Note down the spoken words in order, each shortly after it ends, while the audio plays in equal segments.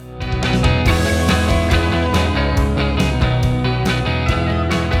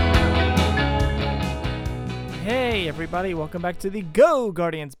everybody. Welcome back to the Go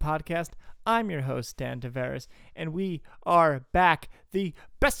Guardians podcast. I'm your host, Dan Tavares, and we are back. The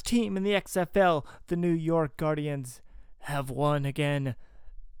best team in the XFL, the New York Guardians, have won again.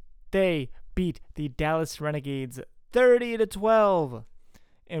 They beat the Dallas Renegades 30-12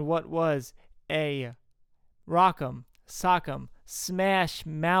 in what was a rock'em, sock'em, smash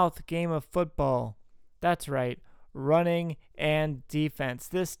mouth game of football. That's right, running and defense.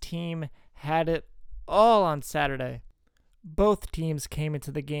 This team had it all on Saturday. Both teams came into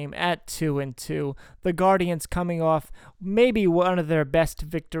the game at 2-2. The Guardians coming off maybe one of their best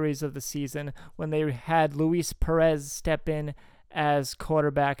victories of the season when they had Luis Perez step in as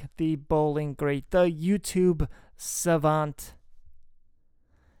quarterback, the bowling great, the YouTube savant.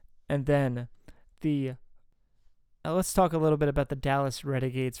 And then let's talk a little bit about the Dallas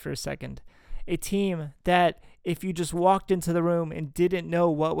Renegades for a second. A team that if you just walked into the room and didn't know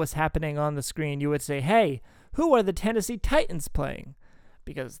what was happening on the screen, you would say, hey, who are the Tennessee Titans playing?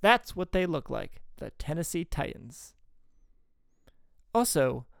 Because that's what they look like, the Tennessee Titans.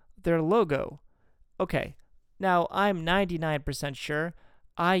 Also, their logo. Okay, now I'm 99% sure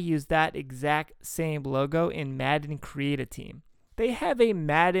I use that exact same logo in Madden Create a Team. They have a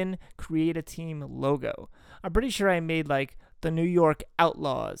Madden Create a Team logo. I'm pretty sure I made like the New York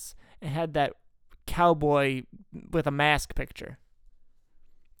Outlaws and had that cowboy with a mask picture.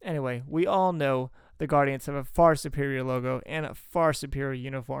 Anyway, we all know the Guardians have a far superior logo and a far superior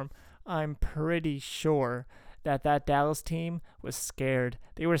uniform. I'm pretty sure that Dallas team was scared.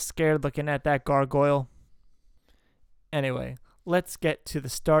 They were scared looking at that gargoyle. Anyway, let's get to the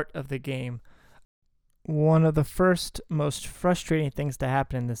start of the game. One of the first most frustrating things to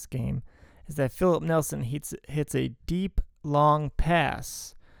happen in this game is that Philip Nelson hits a deep, long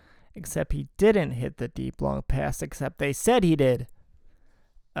pass. Except he didn't hit the deep, long pass, except they said he did.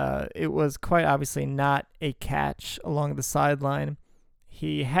 It was quite obviously not a catch along the sideline.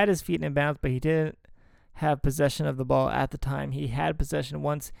 He had his feet in bounds, but he didn't have possession of the ball at the time. He had possession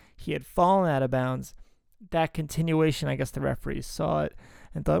once he had fallen out of bounds. That continuation, I guess the referees saw it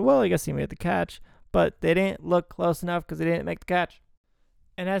and thought, well, I guess he made the catch. But they didn't look close enough because they didn't make the catch.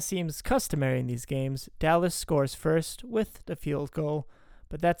 And as seems customary in these games, Dallas scores first with the field goal.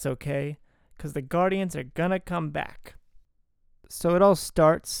 But that's okay, because the Guardians are going to come back. So it all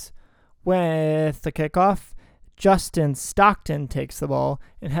starts with the kickoff. Justin Stockton takes the ball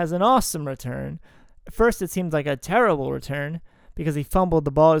and has an awesome return. At first, it seemed like a terrible return because he fumbled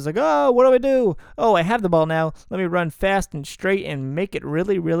the ball. He's like, oh, what do I do? Oh, I have the ball now. Let me run fast and straight and make it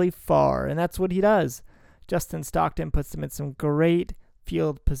really, really far. And that's what he does. Justin Stockton puts him in some great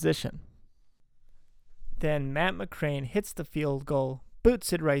field position. Then Matt McCrane hits the field goal,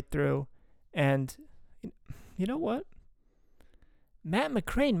 boots it right through, and you know what? Matt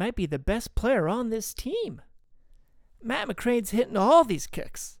McCrane might be the best player on this team. Matt McCrane's hitting all these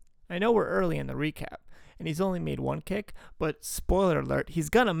kicks. I know we're early in the recap, and he's only made one kick, but spoiler alert, he's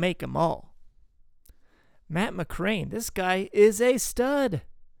going to make them all. Matt McCrane, this guy is a stud.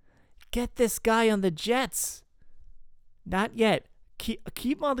 Get this guy on the Jets. Not yet. Keep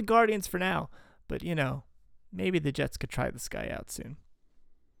him on the Guardians for now, but maybe the Jets could try this guy out soon.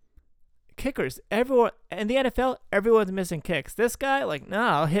 Kickers, everyone in the NFL, everyone's missing kicks. This guy,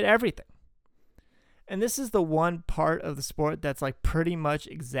 I'll hit everything. And this is the one part of the sport that's pretty much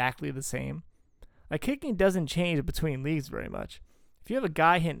exactly the same. Kicking doesn't change between leagues very much. If you have a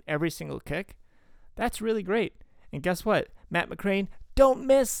guy hitting every single kick, that's really great. And guess what? Matt McCrane, don't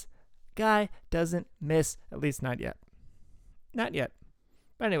miss. Guy doesn't miss, at least not yet. Not yet.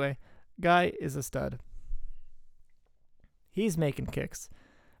 But anyway, guy is a stud. He's making kicks.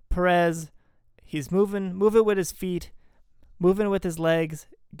 Perez, he's moving with his feet, moving with his legs,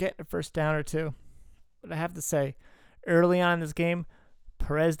 getting a first down or two. But I have to say, early on in this game,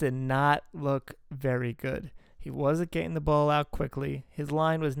 Perez did not look very good. He wasn't getting the ball out quickly. His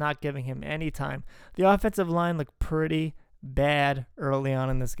line was not giving him any time. The offensive line looked pretty bad early on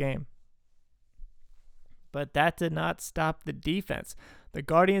in this game. But that did not stop the defense. The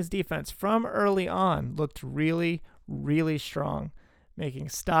Guardians' defense from early on looked really, really strong, making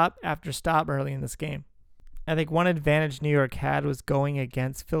stop after stop early in this game. I think one advantage New York had was going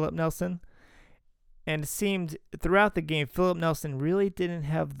against Philip Nelson. And it seemed throughout the game, Philip Nelson really didn't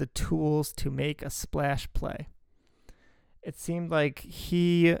have the tools to make a splash play. It seemed like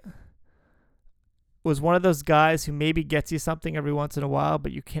he was one of those guys who maybe gets you something every once in a while,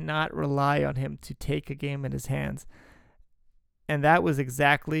 but you cannot rely on him to take a game in his hands. And that was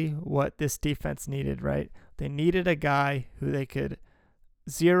exactly what this defense needed, right? They needed a guy who they could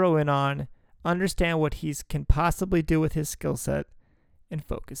zero in on, understand what he can possibly do with his skill set, and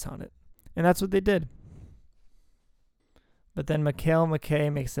focus on it. And that's what they did. But then Mikhail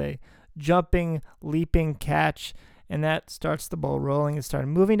McKay makes a jumping, leaping catch, and that starts the ball rolling. It started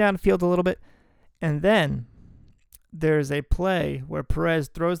moving downfield a little bit. And then there's a play where Perez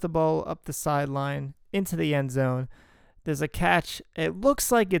throws the ball up the sideline into the end zone. There's a catch. It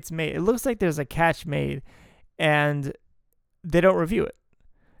looks like it's made. It looks like there's a catch made, and they don't review it.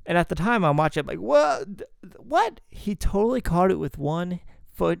 And at the time, I'm watching, I'm like, what? What? He totally caught it with 1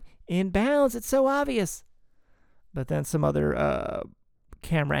 foot in bounds. It's so obvious. But then some other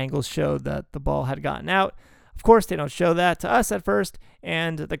camera angles showed that the ball had gotten out. Of course, they don't show that to us at first,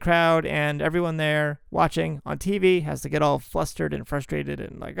 and the crowd and everyone there watching on TV has to get all flustered and frustrated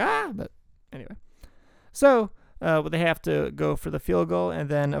and like, but anyway. So they have to go for the field goal, and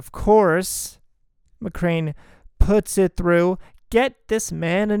then, of course, McCrane puts it through. Get this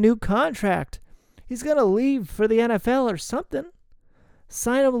man a new contract. He's going to leave for the NFL or something.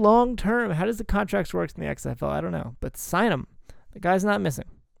 Sign him long term. How does the contracts work in the XFL? I don't know, but sign him. The guy's not missing.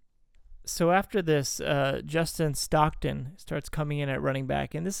 So after this, Justin Stockton starts coming in at running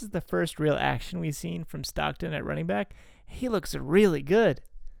back, and this is the first real action we've seen from Stockton at running back. He looks really good.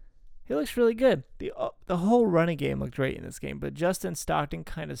 The whole running game looked great in this game, but Justin Stockton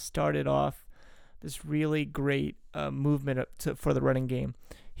kind of started off this really great movement for the running game.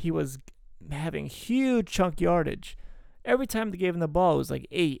 He was having huge chunk yardage. Every time they gave him the ball, it was like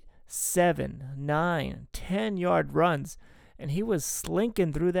 8, 7, 9, 10-yard runs. And he was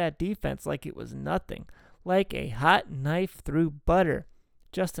slinking through that defense like it was nothing. Like a hot knife through butter.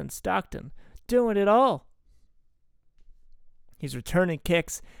 Justin Stockton doing it all. He's returning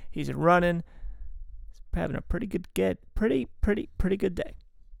kicks. He's running. He's having a pretty good day.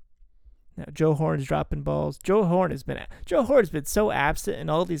 Now Joe Horn's dropping balls. Joe Horn's been so absent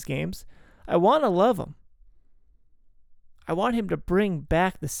in all these games. I want to love him. I want him to bring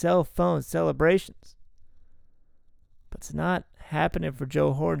back the cell phone celebrations. But it's not happening for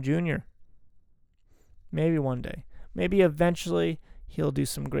Joe Horn Jr. Maybe one day. Maybe eventually he'll do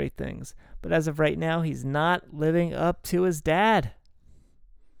some great things. But as of right now, he's not living up to his dad.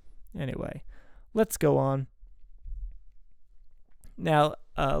 Anyway, let's go on. Now,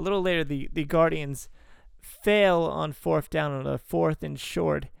 a little later, the Guardians fail on 4th down on a 4th and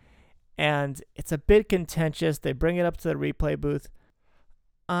short. And it's a bit contentious. They bring it up to the replay booth.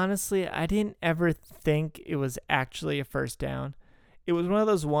 Honestly, I didn't ever think it was actually a first down. It was one of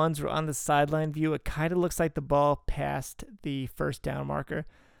those ones where on the sideline view, it kind of looks like the ball passed the first down marker.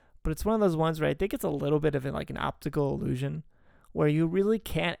 But it's one of those ones where I think it's a little bit of an optical illusion where you really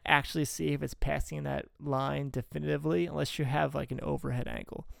can't actually see if it's passing that line definitively unless you have an overhead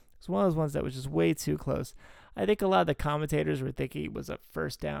angle. It's one of those ones that was just way too close. I think a lot of the commentators were thinking it was a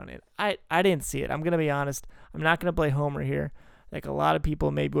first down, and I didn't see it. I'm going to be honest. I'm not going to play Homer here. Like a lot of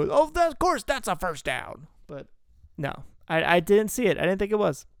people maybe go, of course, that's a first down. But no, I didn't see it. I didn't think it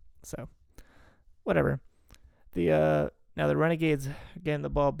was. So, whatever. Now the Renegades are getting the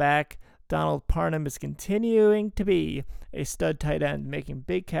ball back. Donald Parham is continuing to be a stud tight end, making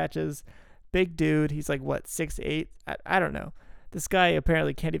big catches. Big dude. He's 6'8"? I don't know. This guy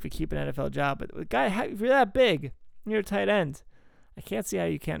apparently can't even keep an NFL job. But the guy, if you're that big, you're a tight end. I can't see how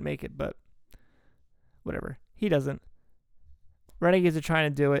you can't make it, but whatever. He doesn't. Renegades are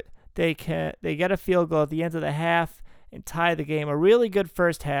trying to do it. They get a field goal at the end of the half and tie the game. A really good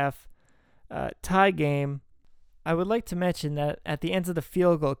first half tie game. I would like to mention that at the end of the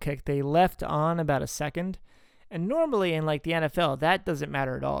field goal kick, they left on about a second. And normally in the NFL, that doesn't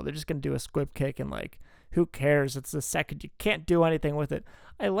matter at all. They're just going to do a squib kick and who cares? It's a second. You can't do anything with it.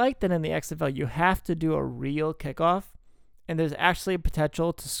 I like that in the XFL, you have to do a real kickoff, and there's actually a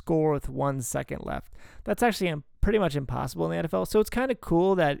potential to score with 1 second left. That's actually pretty much impossible in the NFL. So it's kind of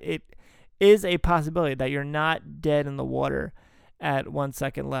cool that it is a possibility that you're not dead in the water at 1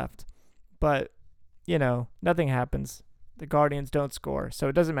 second left. But, nothing happens. The Guardians don't score, so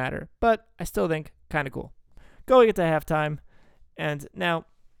it doesn't matter. But I still think kind of cool. Going into halftime, and now,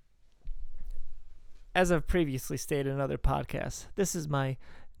 as I've previously stated in other podcasts, this is my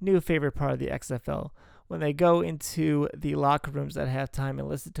new favorite part of the XFL. When they go into the locker rooms at halftime and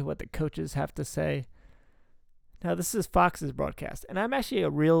listen to what the coaches have to say. Now, this is Fox's broadcast, and I'm actually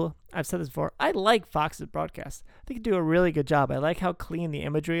I've said this before, I like Fox's broadcast. I think they do a really good job. I like how clean the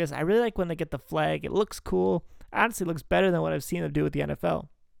imagery is. I really like when they get the flag. It looks cool. Honestly, it looks better than what I've seen them do with the NFL.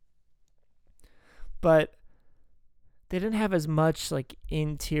 But they didn't have as much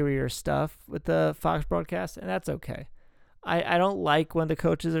interior stuff with the Fox broadcast, and that's okay. I don't like when the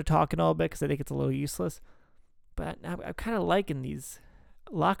coaches are talking all bit because I think it's a little useless. But I'm kind of liking these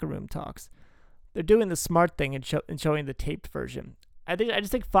locker room talks. They're doing the smart thing and showing the taped version. I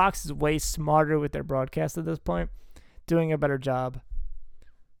just think Fox is way smarter with their broadcast at this point doing a better job,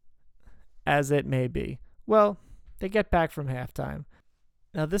 as it may be. Well, they get back from halftime.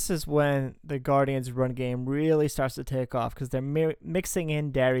 Now, this is when the Guardians' run game really starts to take off because they're mixing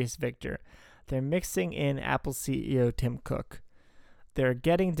in Darius Victor. They're mixing in Apple CEO Tim Cook. They're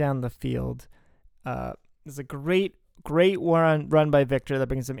getting down the field. There's a great run by Victor that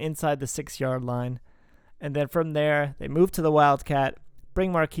brings him inside the 6-yard line. And then from there, they move to the Wildcat,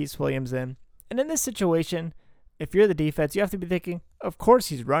 bring Marquise Williams in. And in this situation, if you're the defense, you have to be thinking, of course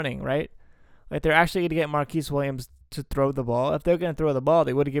he's running, right? Like, they're actually going to get Marquise Williams to throw the ball. If they're going to throw the ball,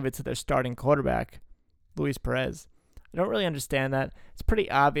 they would have given it to their starting quarterback, Luis Perez. I don't really understand that. It's pretty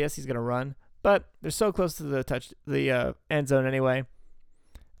obvious he's going to run, but they're so close to the end zone anyway.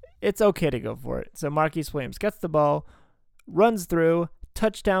 It's okay to go for it. So Marquise Williams gets the ball, runs through,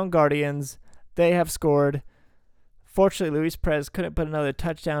 touchdown Guardians. They have scored. Fortunately, Luis Perez couldn't put another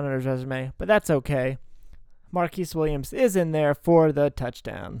touchdown on his resume, but that's okay. Marquise Williams is in there for the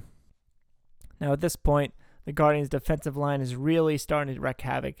touchdown. Now, at this point, the Guardians' defensive line is really starting to wreak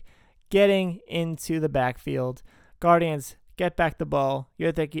havoc, getting into the backfield. Guardians get back the ball.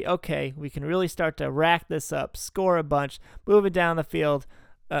 You're thinking, okay, we can really start to rack this up, score a bunch, move it down the field.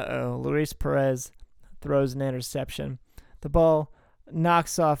 Luis Perez throws an interception. The ball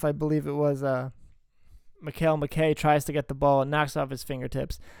knocks off, I believe it was Mikael McKay tries to get the ball and knocks off his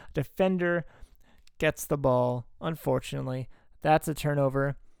fingertips. Defender gets the ball, unfortunately. That's a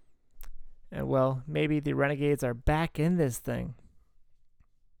turnover. And, well, maybe the Renegades are back in this thing.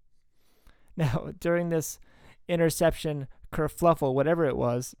 Now, during this interception kerfluffle, whatever it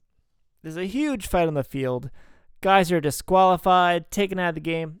was, there's a huge fight on the field. Guys are disqualified, taken out of the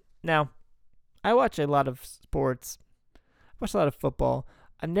game. Now, I watch a lot of sports. I watch a lot of football.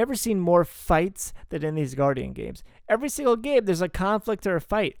 I've never seen more fights than in these Guardian games. Every single game, there's a conflict or a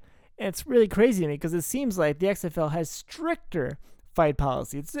fight. And it's really crazy to me because it seems like the XFL has stricter fight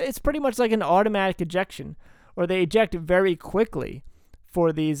policy. It's pretty much like an automatic ejection, or they eject very quickly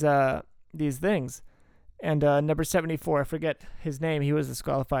for these things. And number 74, I forget his name, he was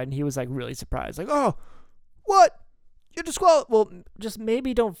disqualified, and he was like really surprised. Like, oh, what? You're disqualified? Well, just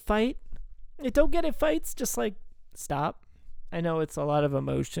maybe don't fight. Don't get in fights. Just like stop. I know it's a lot of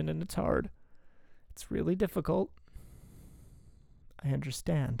emotion and it's hard. It's really difficult. I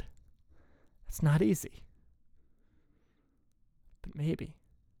understand. It's not easy. But maybe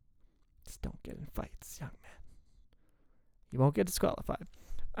just don't get in fights, young man. You won't get disqualified.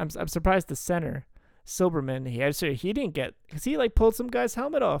 I'm surprised the center, Silberman, he didn't get, because he like pulled some guy's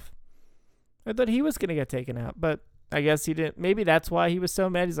helmet off. I thought he was going to get taken out, but I guess he didn't. Maybe that's why he was so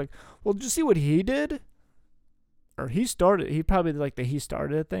mad. He's like, well, did you see what he did? Or he started. He probably did like the he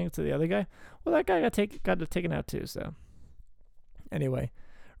started thing to the other guy. Well, that guy got taken out too, so. Anyway,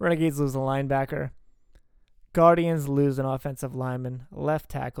 Renegades lose a linebacker. Guardians lose an offensive lineman,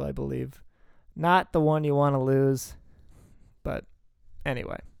 left tackle, I believe. Not the one you want to lose, but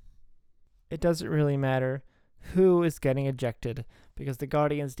anyway. It doesn't really matter who is getting ejected because the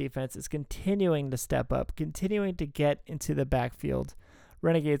Guardians defense is continuing to step up, continuing to get into the backfield.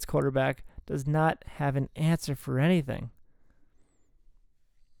 Renegades quarterback does not have an answer for anything.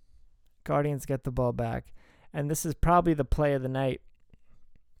 Guardians get the ball back, and this is probably the play of the night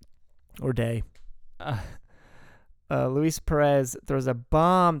or day. Luis Perez throws a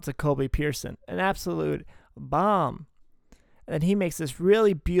bomb to Colby Pearson, an absolute bomb. And then he makes this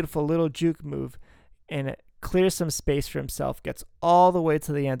really beautiful little juke move and it clears some space for himself, gets all the way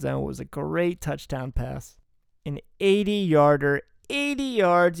to the end zone. It was a great touchdown pass. An 80-yarder, 80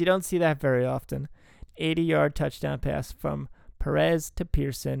 yards. You don't see that very often. 80-yard touchdown pass from Perez to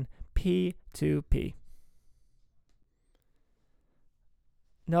Pearson, P2P.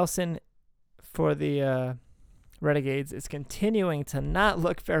 Nelson for the Renegades is continuing to not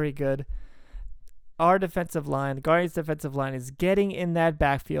look very good. Our defensive line, the Guardians' defensive line, is getting in that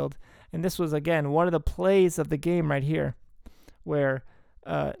backfield. And this was, again, one of the plays of the game right here where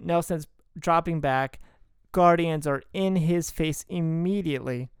Nelson's dropping back. Guardians are in his face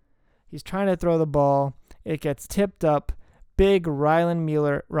immediately. He's trying to throw the ball. It gets tipped up. Big Ryan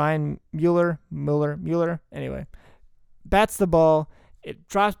Mueller, anyway, bats the ball. It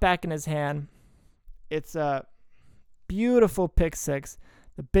drops back in his hand. It's a beautiful pick six.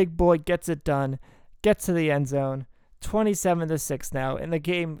 The big boy gets it done, gets to the end zone, 27-6 now, and the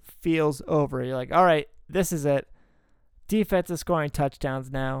game feels over. You're like, all right, this is it. Defense is scoring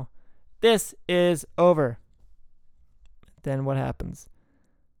touchdowns now. This is over. Then what happens?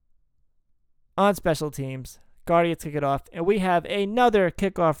 On special teams, Guardians kick it off, and we have another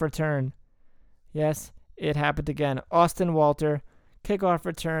kickoff return. Yes, it happened again. Austin Walter, kickoff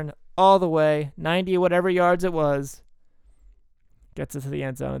return all the way, 90 whatever yards it was. Gets it to the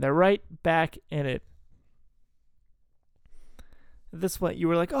end zone. They're right back in it. This one, you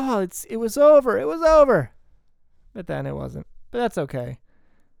were like, oh, it was over. It was over. But then it wasn't. But that's okay.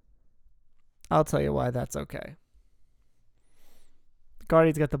 I'll tell you why that's okay. The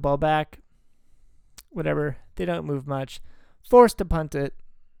Guardians get the ball back. Whatever. They don't move much. Forced to punt it.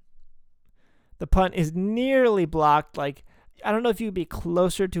 The punt is nearly blocked. Like, I don't know if you'd be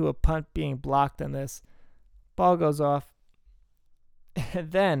closer to a punt being blocked than this. Ball goes off.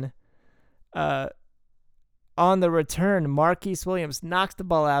 And then, on the return, Marquise Williams knocks the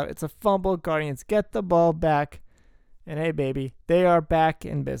ball out. It's a fumble. Guardians get the ball back. And hey, baby, they are back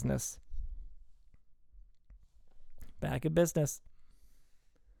in business. Back in business.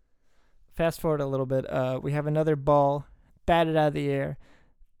 Fast forward a little bit. We have another ball batted out of the air.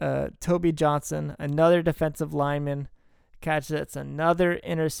 Toby Johnson, another defensive lineman, catches it. It's another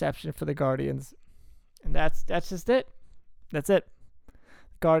interception for the Guardians. And that's just it. That's it.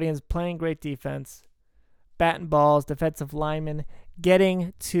 Guardians playing great defense, batting balls, defensive linemen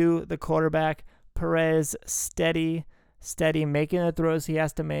getting to the quarterback. Perez steady, making the throws he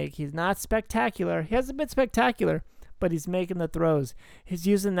has to make. He's not spectacular. He hasn't been spectacular, but he's making the throws. He's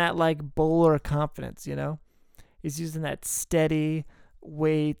using that like bowler confidence, you know? He's using that steady,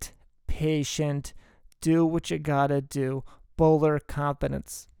 wait, patient, do what you gotta do, bowler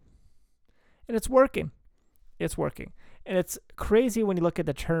confidence. And it's working. It's working. And it's crazy when you look at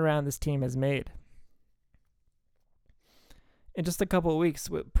the turnaround this team has made. In just a couple of weeks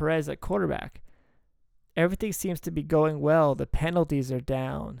with Perez at quarterback, everything seems to be going well. The penalties are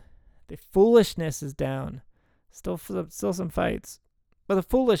down. The foolishness is down. Still some fights, but the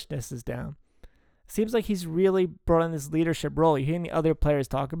foolishness is down. Seems like he's really brought in this leadership role. You're hearing the other players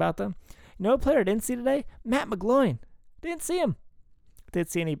talk about them. You know what player I didn't see today? Matt McGloin. Didn't see him. Didn't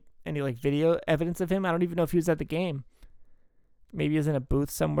see any like video evidence of him. I don't even know if he was at the game. Maybe he was in a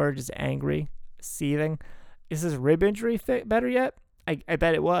booth somewhere, just angry, seething. Is his rib injury better yet? I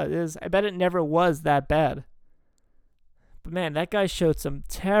bet it was. I bet it never was that bad. But man, that guy showed some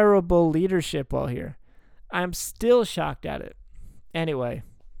terrible leadership while here. I'm still shocked at it. Anyway,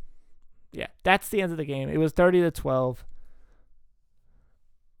 yeah, that's the end of the game. It was 30-12.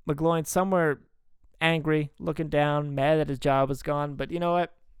 McGloin somewhere angry, looking down, mad that his job was gone. But you know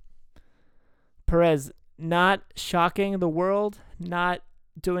what? Perez not shocking the world, not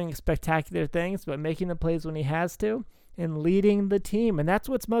doing spectacular things, but making the plays when he has to and leading the team. And that's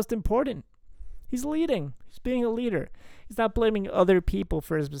what's most important. He's leading. He's being a leader. He's not blaming other people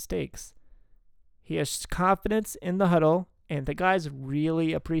for his mistakes. He has confidence in the huddle, and the guys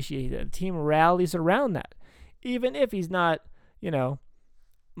really appreciate it. The team rallies around that. Even if he's not,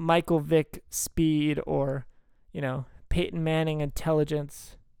 Michael Vick speed or, Peyton Manning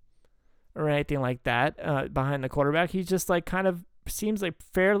intelligence or anything like that behind the quarterback. He's just like kind of seems like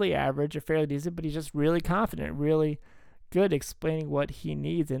fairly average or fairly decent, but he's just really confident, really good explaining what he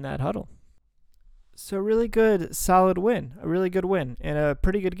needs in that huddle. So really good, solid win, a really good win and a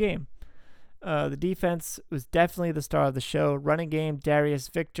pretty good game. The defense was definitely the star of the show. Running game, Darius,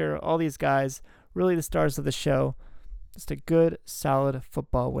 Victor, all these guys, really the stars of the show. Just a good, solid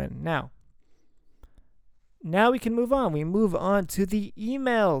football win. Now we can move on. We move on to the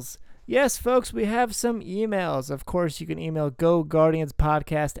emails. Yes, folks, we have some emails. Of course, you can email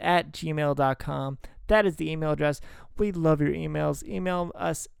goguardianspodcast@gmail.com. That is the email address. We love your emails. Email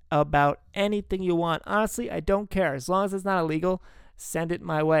us about anything you want. Honestly, I don't care. As long as it's not illegal, send it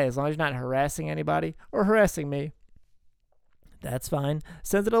my way. As long as you're not harassing anybody or harassing me, that's fine.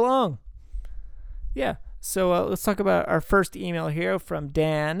 Send it along. Yeah, so let's talk about our first email here from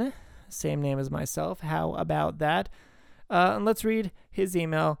Dan. Same name as myself. How about that? And let's read his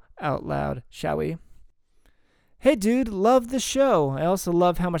email out loud, shall we? Hey, dude, love the show. I also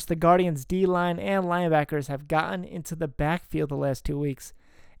love how much the Guardians' D-line and linebackers have gotten into the backfield the last 2 weeks.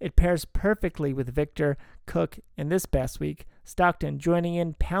 It pairs perfectly with Victor, Cook, and this past week, Stockton joining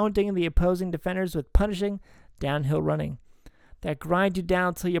in, pounding the opposing defenders with punishing downhill running. That grind you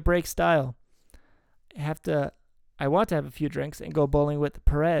down till you break style. I want to have a few drinks and go bowling with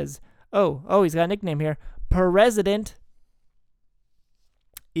Perez. Oh, he's got a nickname here. President.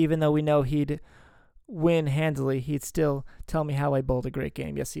 Even though we know he'd win handily, he'd still tell me how I bowled a great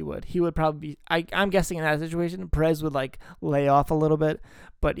game. Yes, he would. He would probably be, I'm guessing in that situation, Perez would lay off a little bit,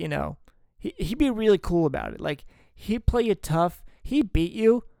 but he'd be really cool about it. He'd play you tough. He'd beat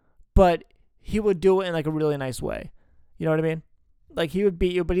you, but he would do it in a really nice way. You know what I mean? He would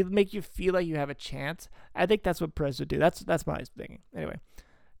beat you, but he'd make you feel like you have a chance. I think that's what Perez would do. That's what I was thinking. Anyway,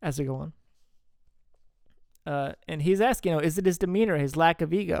 as we go on. And he's asking, is it his demeanor, his lack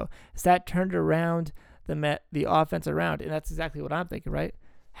of ego? Has that turned around the offense around. And that's exactly what I'm thinking, right?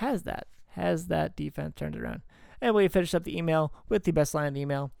 Has that defense turned it around? And we finished up the email with the best line in the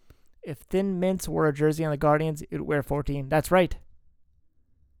email. If Thin Mints wore a jersey on the Guardians, it would wear 14. That's right.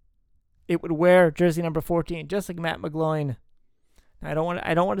 It would wear jersey number 14, just like Matt McGloin. I don't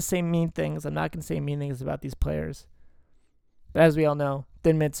want to say mean things. I'm not going to say mean things about these players. But as we all know,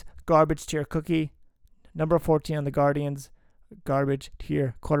 Thin Mints, garbage tier cookie, number 14 on the Guardians, garbage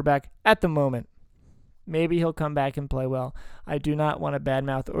tier quarterback at the moment. Maybe he'll come back and play well. I do not want to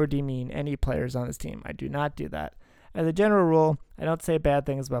badmouth or demean any players on this team. I do not do that. As a general rule, I don't say bad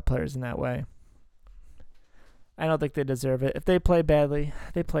things about players in that way. I don't think they deserve it. If they play badly,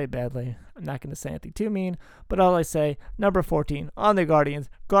 they play badly. I'm not going to say anything too mean, but all I say, number 14 on the Guardians,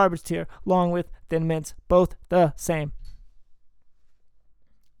 garbage tier, along with Thin Mints, both the same.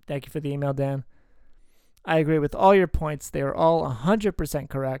 Thank you for the email, Dan. I agree with all your points. They are all 100%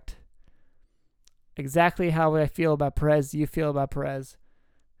 correct. Exactly how I feel about Perez, you feel about Perez.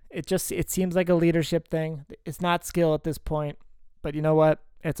 It seems like a leadership thing. It's not skill at this point, but you know what?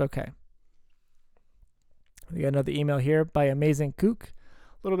 It's okay. We got another email here by Amazing Kook.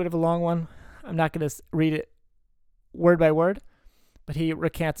 A little bit of a long one. I'm not going to read it word by word, but he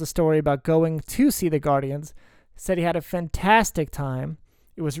recants a story about going to see the Guardians. Said he had a fantastic time.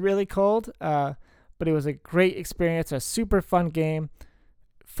 It was really cold, but it was a great experience, a super fun game,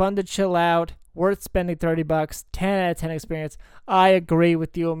 fun to chill out, worth spending $30, 10 out of 10 experience. I agree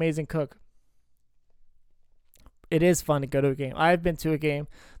with you, Amazing Cook. It is fun to go to a game. I've been to a game.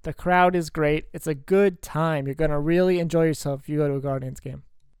 The crowd is great. It's a good time. You're going to really enjoy yourself if you go to a Guardians game.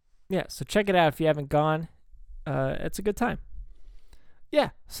 Yeah, so check it out if you haven't gone. It's a good time. Yeah,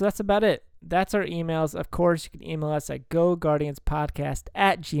 so that's about it. That's our emails. Of course, you can email us at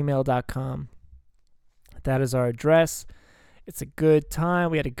goguardianspodcast@gmail.com. That is our address. It's a good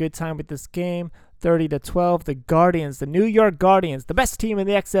time. We had a good time with this game. 30-12. The Guardians, the New York Guardians, the best team in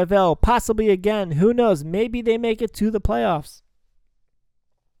the XFL, possibly again. Who knows? Maybe they make it to the playoffs.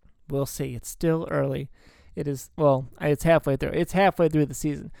 We'll see. It's still early. It's halfway through. It's halfway through the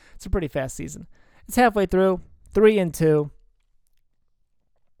season. It's a pretty fast season. It's halfway through. 3-2.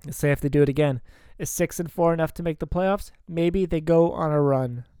 Let's say if they do it again. Is 6-4 enough to make the playoffs? Maybe they go on a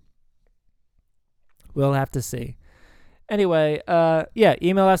run. We'll have to see. Anyway,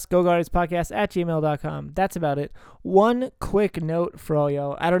 email us, goguardianspodcast@gmail.com. That's about it. One quick note for all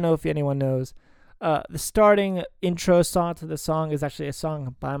y'all. I don't know if anyone knows. The starting intro song to the song is actually a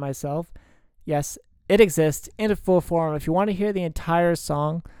song by myself. Yes, it exists in full form. If you want to hear the entire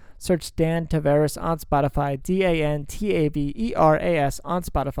song, search Dan Taveras on Spotify, DanTaveras on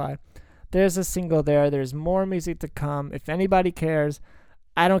Spotify. There's a single there. There's more music to come. If anybody cares,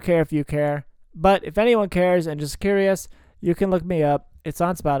 I don't care if you care. But if anyone cares and just curious, you can look me up. It's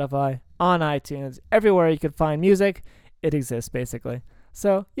on Spotify, on iTunes, everywhere you can find music. It exists, basically.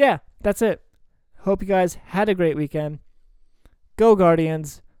 So, yeah, that's it. Hope you guys had a great weekend. Go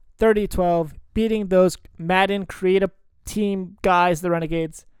Guardians. 30-12, beating those Madden creative team guys, the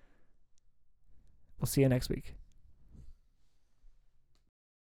Renegades. We'll see you next week.